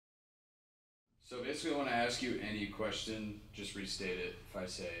So basically, I want to ask you any question, just restate it. If I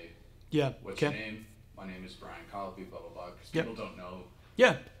say, Yeah. what's your name? My name is Brian Colby, blah, blah, blah, because people don't know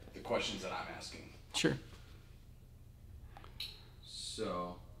the questions that I'm asking. Sure.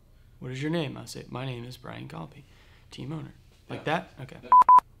 So. What is your name? I say, my name is Brian Colby, team owner. Like that? Okay. Yeah.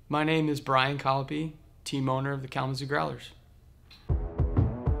 My name is Brian Colby, team owner of the Kalamazoo Growlers.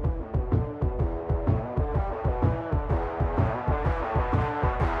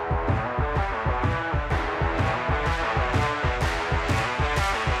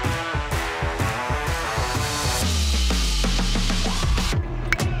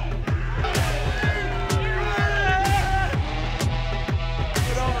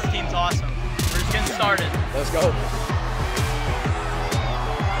 Awesome. We're just getting started. Let's go.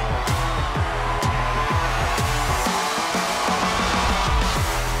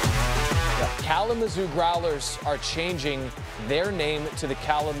 The Kalamazoo Growlers are changing their name to the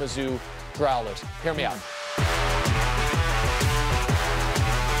Kalamazoo Growlers. Hear me out.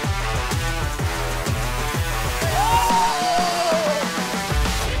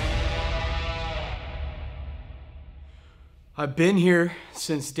 I've been here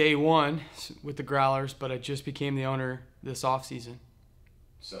since day one with the Growlers, but I just became the owner this offseason.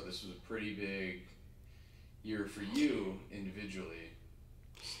 So this was a pretty big year for you individually.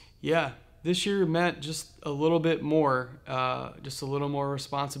 Yeah, this year meant just a little bit more, just a little more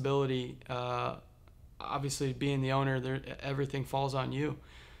responsibility. Obviously, being the owner, everything falls on you.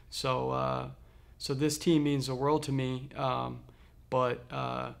 So this team means the world to me. But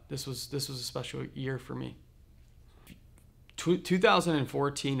this was a special year for me.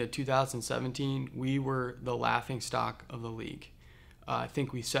 2014 to 2017, we were the laughingstock of the league. I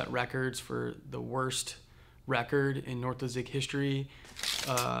think we set records for the worst record in North League history.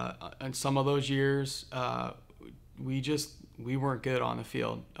 And some of those years, we weren't good on the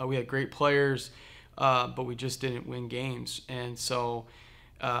field. We had great players, but we just didn't win games. And so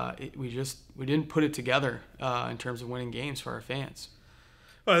we didn't put it together in terms of winning games for our fans.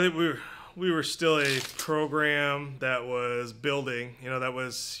 Well, I think we were still a program that was building. You know, that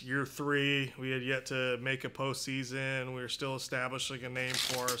was year 3. We had yet to make a postseason. We were still establishing a name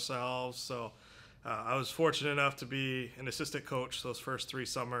for ourselves. So I was fortunate enough to be an assistant coach those first 3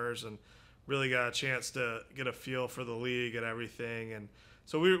 summers and really got a chance to get a feel for the league and everything. And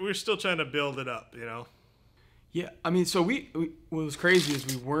so we were still trying to build it up, you know. Yeah, I mean, so what was crazy is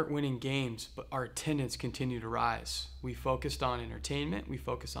we weren't winning games, but our attendance continued to rise. We focused on entertainment, we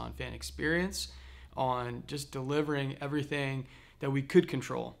focused on fan experience, on just delivering everything that we could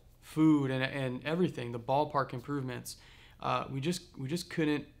control, food and everything, the ballpark improvements. We just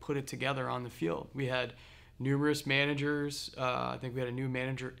couldn't put it together on the field. We had numerous managers. I think we had a new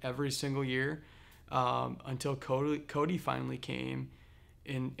manager every single year until Cody finally came.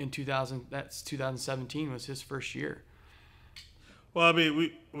 In 2017 was his first year. Well, I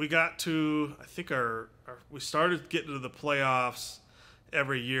mean, we got to, I think we started getting to the playoffs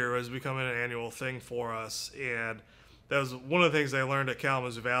every year. It was becoming an annual thing for us. And that was one of the things I learned at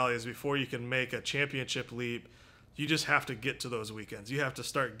Kalamazoo Valley is before you can make a championship leap, you just have to get to those weekends. You have to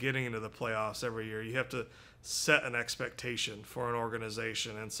start getting into the playoffs every year. You have to set an expectation for an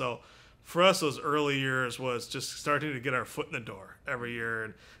organization. And so for us, those early years was just starting to get our foot in the door every year.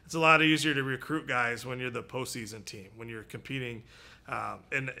 And it's a lot easier to recruit guys when you're the postseason team, when you're competing.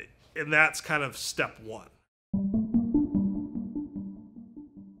 And that's kind of step one.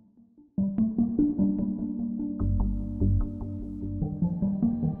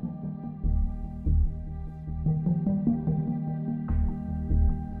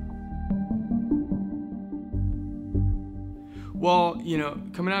 Well, you know,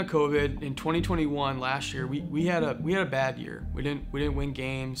 coming out of COVID in 2021 last year, we had a bad year. We didn't win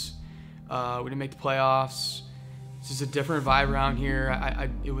games. We didn't make the playoffs. It's just a different vibe around here.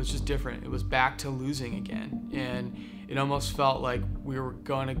 It was just different. It was back to losing again, and it almost felt like we were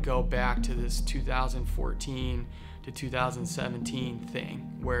going to go back to this 2014 to 2017 thing,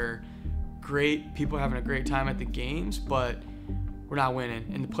 where people are having a great time at the games, but we're not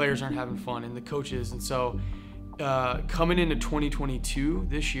winning, and the players aren't having fun, and the coaches, and so. Coming into 2022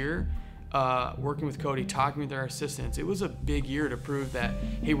 this year, working with Cody, talking with our assistants, it was a big year to prove that,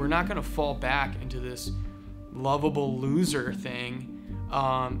 hey, we're not going to fall back into this lovable loser thing,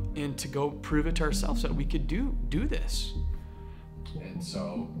 and to go prove it to ourselves that we could do this. And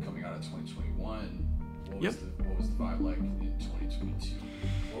so coming out of 2021, what was the vibe like in 2022?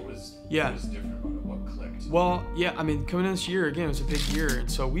 What was different about it? What clicked? Well, yeah, I mean, coming in this year, again, it was a big year,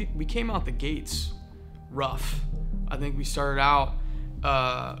 and so we came out the gates rough. I think we started out,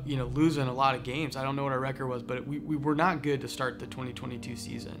 losing a lot of games. I don't know what our record was, but we were not good to start the 2022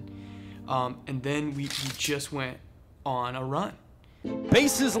 season. And then we just went on a run.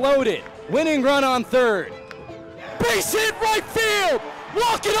 Bases loaded. Winning run on third. Base hit right field.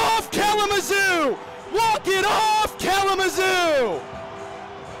 Walk it off, Kalamazoo. Walk it off, Kalamazoo.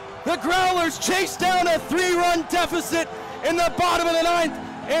 The Growlers chase down a 3-run deficit in the bottom of the ninth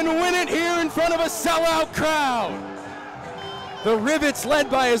and win it here in front of a sellout crowd. The Rivets led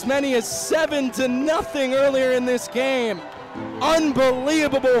by as many as 7-0 earlier in this game.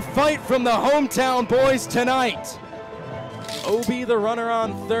 Unbelievable fight from the hometown boys tonight. Obi the runner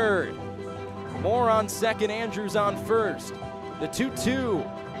on third. Moore on second, Andrews on first. The 2-2.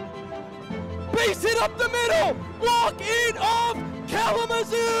 Base hit up the middle. Walk it off,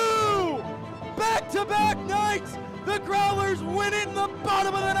 Kalamazoo. Back-to-back nights. The Growlers win it in the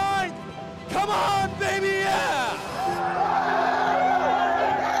bottom of the ninth. Come on, baby, yeah!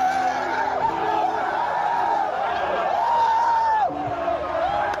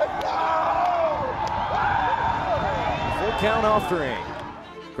 Full count offering.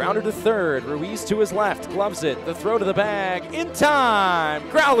 Grounder to third, Ruiz to his left, gloves it, the throw to the bag, in time,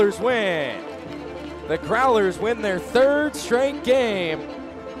 Growlers win. The Growlers win their third straight game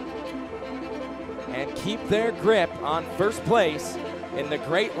and keep their grip on first place in the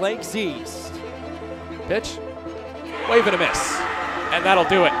Great Lakes East. Pitch, wave and a miss, and that'll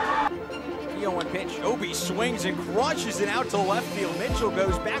do it. 3-0 pitch, Obi swings and crushes it out to left field. Mitchell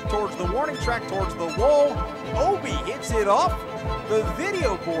goes back towards the warning track, towards the wall. Obi hits it off the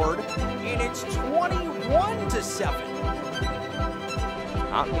video board, and it's 21-7.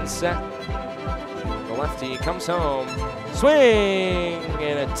 Hot and set. The lefty comes home. Swing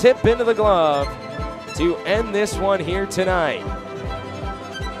and a tip into the glove to end this one here tonight.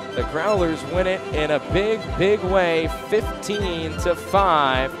 The Growlers win it in a big, big way,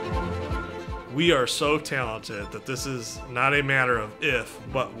 15-5. We are so talented that this is not a matter of if,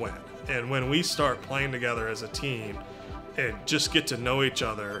 but when. And when we start playing together as a team and just get to know each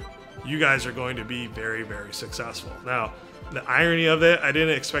other, you guys are going to be very, very successful. Now, the irony of it, I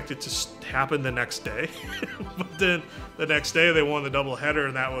didn't expect it to happen the next day. But then the next day they won the doubleheader,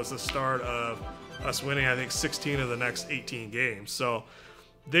 and that was the start of us winning, I think, 16 of the next 18 games. So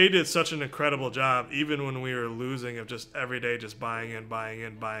they did such an incredible job, even when we were losing, of just every day just buying in,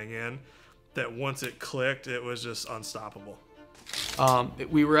 that once it clicked, it was just unstoppable.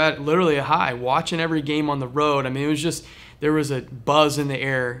 We were at literally a high, watching every game on the road. I mean, it was just, there was a buzz in the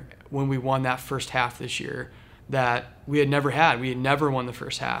air when we won that first half this year that we had never had. We had never won the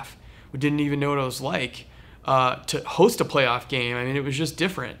first half. We didn't even know what it was like to host a playoff game. I mean, it was just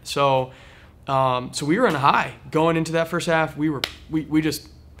different. So we were on a high going into that first half. We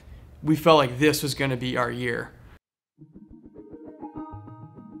felt like this was going to be our year.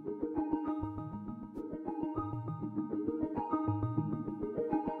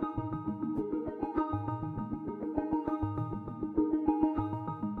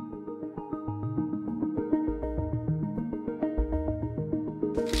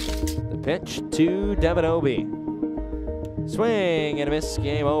 Pitch to Devin Obi. Swing and a miss,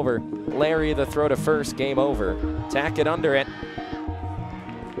 game over. Larry the throw to first, game over. Tack it under it.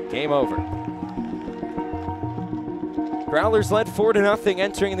 Game over. Growlers led 4-0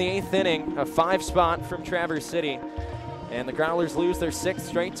 entering the 8th inning. A 5 spot from Traverse City. And the Growlers lose their 6th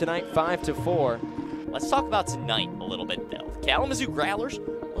straight tonight, 5-4. Let's talk about tonight a little bit, though. The Kalamazoo Growlers,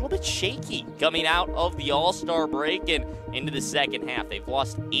 a little bit shaky coming out of the All-Star break and into the second half. They've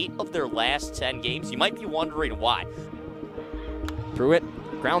lost 8 of their last 10 games. You might be wondering why. Through it,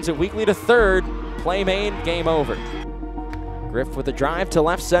 grounds it weakly to third. Play made, game over. Griff with a drive to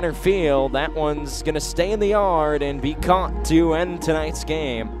left center field. That one's going to stay in the yard and be caught to end tonight's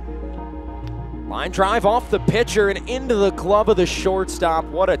game. Line drive off the pitcher and into the glove of the shortstop.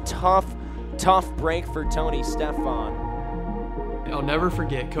 What a tough break for Tony Stefan. I'll never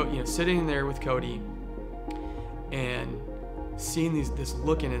forget, sitting there with Cody and seeing this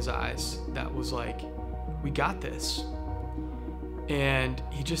look in his eyes that was like, we got this. And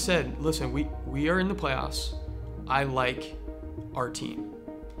he just said, listen, we are in the playoffs. I like our team.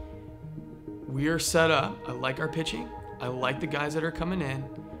 We are set up. I like our pitching. I like the guys that are coming in.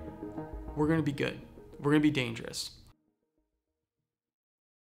 We're going to be good. We're going to be dangerous.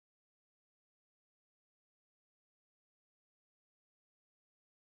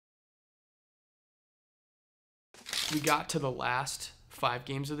 We got to the last 5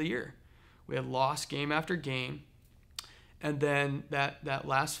 games of the year. We had lost game after game. And then that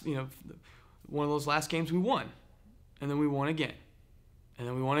last, one of those last games we won. And then we won again. And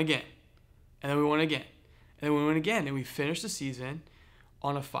then we won again. And then we won again. And then we won again. And we finished the season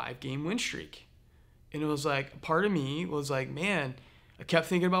on a 5-game win streak. And it was like, part of me was like, man, I kept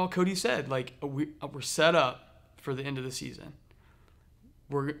thinking about what Cody said. Like, we're set up for the end of the season.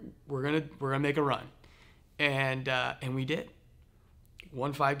 We're gonna make a run, and we did.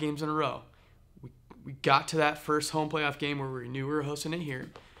 Won 5 games in a row. We got to that first home playoff game where we knew we were hosting it here,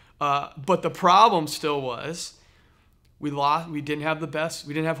 but the problem still was we lost. We didn't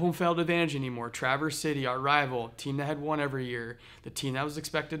have home field advantage anymore. Traverse City, our rival, team that had won every year, the team that was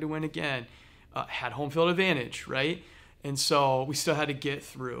expected to win again, had home field advantage, right? And so we still had to get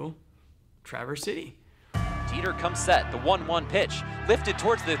through Traverse City. Dieter comes set, the 1-1 pitch, lifted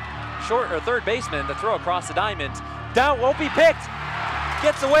towards the short or third baseman, the throw across the diamond. Down, won't be picked.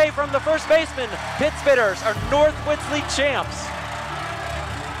 Gets away from the first baseman. Pittsbitters are Northwoods League champs.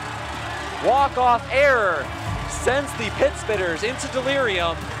 Walk-off error sends the Pittsbitters into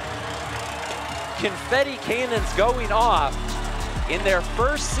delirium. Confetti cannons going off in their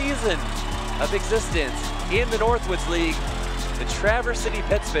first season of existence in the Northwoods League. The Traverse City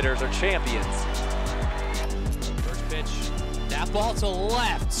Pittsbitters are champions. First pitch, that ball to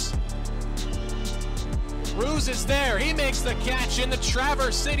left. Cruz is there, he makes the catch, and the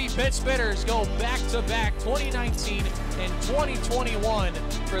Traverse City Pittsbitters go back-to-back 2019 and 2021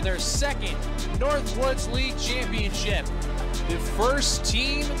 for their second Northwoods League championship. The first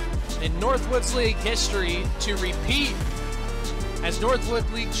team in Northwoods League history to repeat as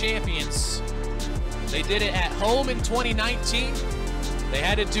Northwoods League champions. They did it at home in 2019. They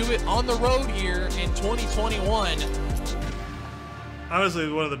had to do it on the road here in 2021.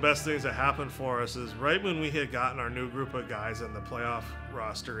 Honestly, one of the best things that happened for us is right when we had gotten our new group of guys in the playoff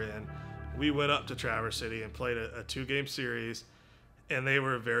roster in, we went up to Traverse City and played a 2-game series, and they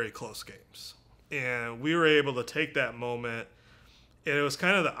were very close games. And we were able to take that moment, and it was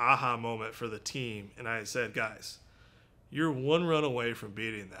kind of the aha moment for the team. And I said, guys, you're 1 run away from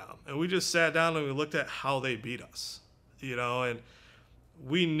beating them. And we just sat down and we looked at how they beat us, and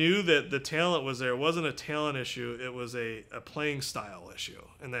we knew that the talent was there. It wasn't a talent issue. It was a playing style issue.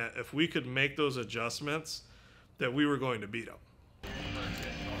 And that if we could make those adjustments, that we were going to beat them.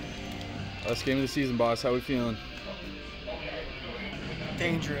 Last game of the season, boss. How we feeling?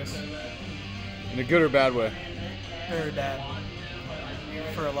 Dangerous. In a good or bad way? Very bad.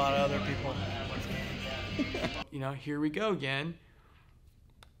 For a lot of other people. Here we go again.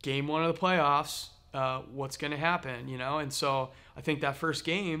 Game 1 of the playoffs. What's going to happen, And so I think that first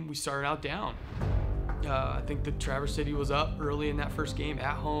game, we started out down. I think the Traverse City was up early in that first game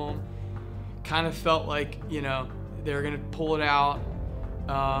at home. Kind of felt like, they were going to pull it out.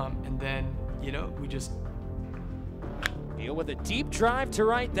 And then, we just... Deal with a deep drive to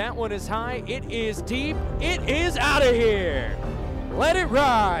right. That one is high. It is deep. It is out of here. Let it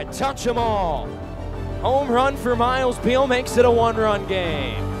ride. Touch them all. Home run for Miles Beal makes it a 1-run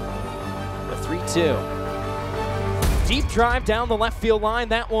game. The 3-2. Deep drive down the left field line.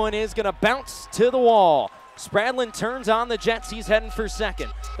 That one is going to bounce to the wall. Spradlin turns on the Jets. He's heading for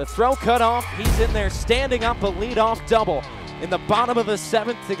second. The throw cut off. He's in there standing up a leadoff double in the bottom of the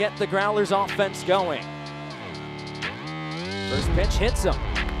 7th to get the Growlers offense going. First pitch hits him.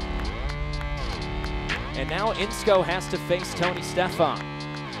 And now Insco has to face Tony Stefan.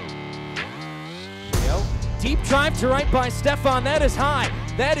 Deep drive to right by Stefan. That is high.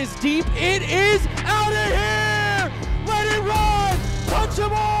 That is deep. It is out of here. Let it run. Touch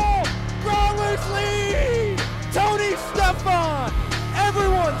them all. Growlers lead. Tony Stefan,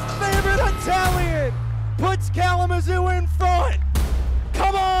 everyone's favorite Italian, puts Kalamazoo in front.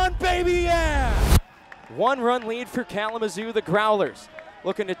 Come on, baby, yeah. 1-run lead for Kalamazoo. The Growlers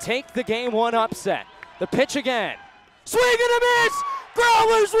looking to take the Game 1 upset. The pitch again. Swing and a miss.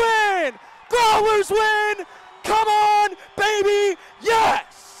 Growlers win. Growlers win! Come on, baby,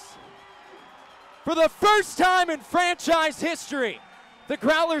 yes! For the first time in franchise history, the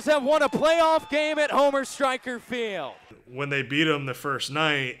Growlers have won a playoff game at Homer Stryker Field. When they beat them the first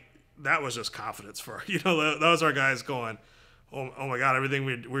night, that was just confidence for, that was our guys going, oh my God,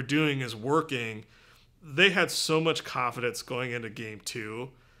 everything we're doing is working. They had so much confidence going into Game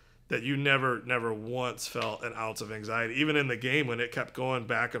 2 that you never once felt an ounce of anxiety. Even in the game when it kept going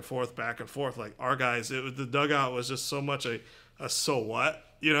back and forth, like our guys, the dugout was just so much a so what.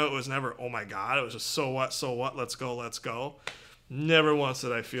 It was never, oh my God, it was just so what, let's go. Never once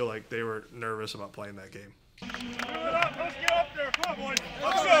did I feel like they were nervous about playing that game. Let's get up there, come on boys.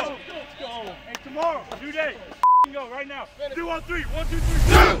 Let's go. Hey, tomorrow, new day. Go right now. 2 on 3, 1, 2,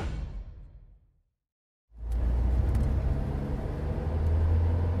 3, go!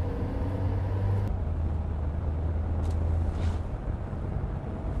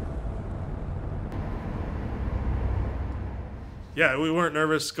 Yeah, we weren't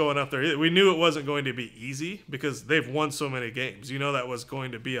nervous going up there either. We knew it wasn't going to be easy because they've won so many games. You know that was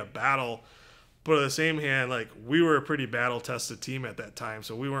going to be a battle. But on the same hand, like, we were a pretty battle-tested team at that time,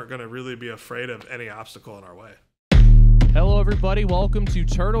 so we weren't going to really be afraid of any obstacle in our way. Hello, everybody. Welcome to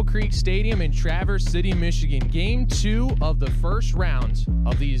Turtle Creek Stadium in Traverse City, Michigan. Game 2 of the first round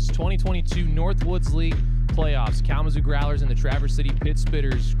of these 2022 Northwoods League playoffs. Kalamazoo Growlers and the Traverse City Pit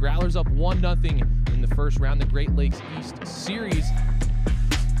Spitters. Growlers up 1-0 in the first round, the Great Lakes East Series.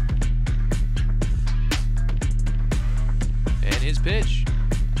 And his pitch.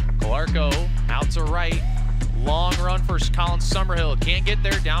 Clarko out to right. Long run for Colin Summerhill. Can't get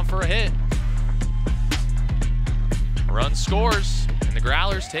there, down for a hit. Run scores, and the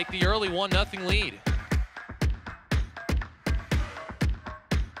Growlers take the early 1-0 lead.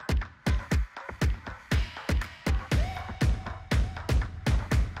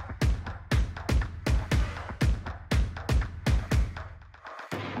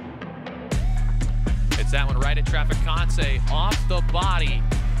 It's that one right at Traficante, off the body,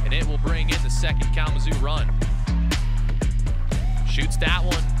 and it will bring in the second Kalamazoo run. Shoots that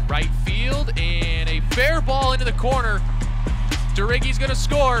one right field, and a fair ball into the corner. DeRiggi's gonna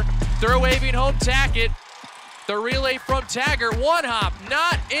score. They're waving home Tackett. The relay from Taggart, one hop,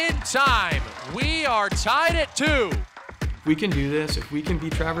 not in time. We are tied at 2. If we can do this, if we can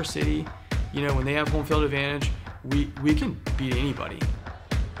beat Traverse City, you know, when they have home field advantage, we can beat anybody.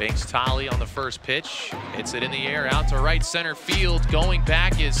 Banks Tolley on the first pitch. Hits it in the air out to right center field. Going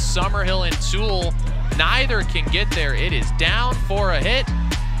back is Summerhill and Toole. Neither can get there. It is down for a hit.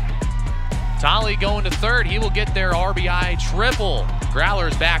 Tolley going to third. He will get their RBI triple.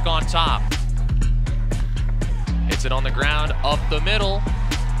 Growlers back on top. Hits it on the ground up the middle.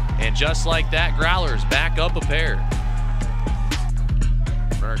 And just like that, Growlers back up a pair.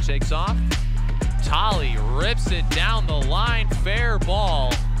 Runner takes off. Tolley rips it down the line. Fair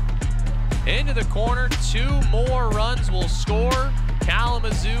ball. Into the corner. 2 more runs will score.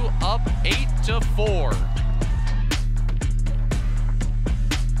 Kalamazoo up 8-4.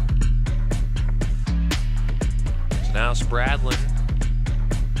 So now Spradlin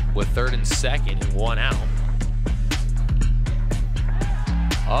with third and second and 1 out.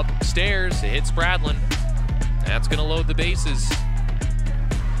 Upstairs, it hits Spradlin. That's going to load the bases.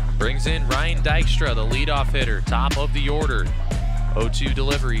 Brings in Ryan Dykstra, the leadoff hitter, top of the order. 0-2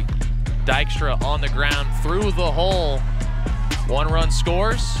 delivery. Dykstra on the ground through the hole. 1 run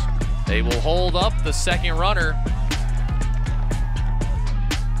scores. They will hold up the second runner.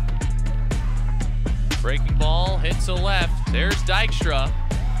 Breaking ball hits a left. There's Dykstra.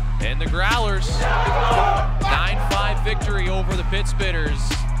 And the Growlers, 9-5 victory over the Pit Spitters.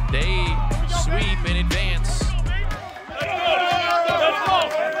 They sweep in advance.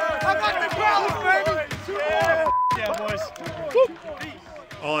 Yeah, boys.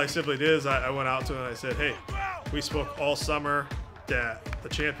 All I simply did is I went out to him and I said, hey, we spoke all summer that the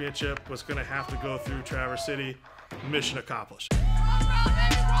championship was going to have to go through Traverse City. Mission accomplished.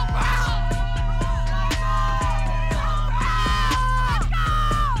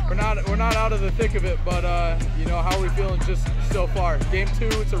 We're not out of the thick of it, but you know, how are we feeling just so far? Game 2,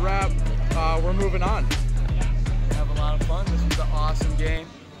 it's a wrap. We're moving on. Have a lot of fun. This was an awesome game.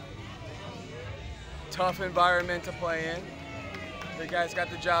 Tough environment to play in. The guys got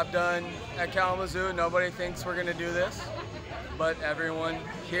the job done at Kalamazoo. Nobody thinks we're going to do this, but everyone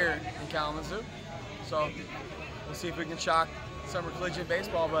here in Kalamazoo. So we'll see if we can shock summer collegiate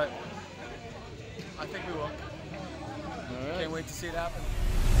baseball, but I think we will. All right. Can't wait to see it happen.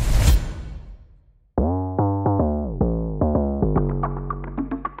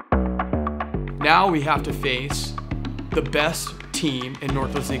 Now we have to face the best team in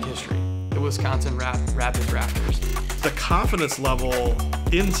Northwoods League history, the Wisconsin Rapid Raptors. The confidence level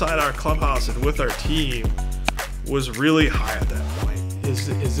inside our clubhouse and with our team was really high at that point. Is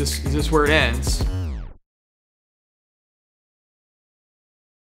this where it ends?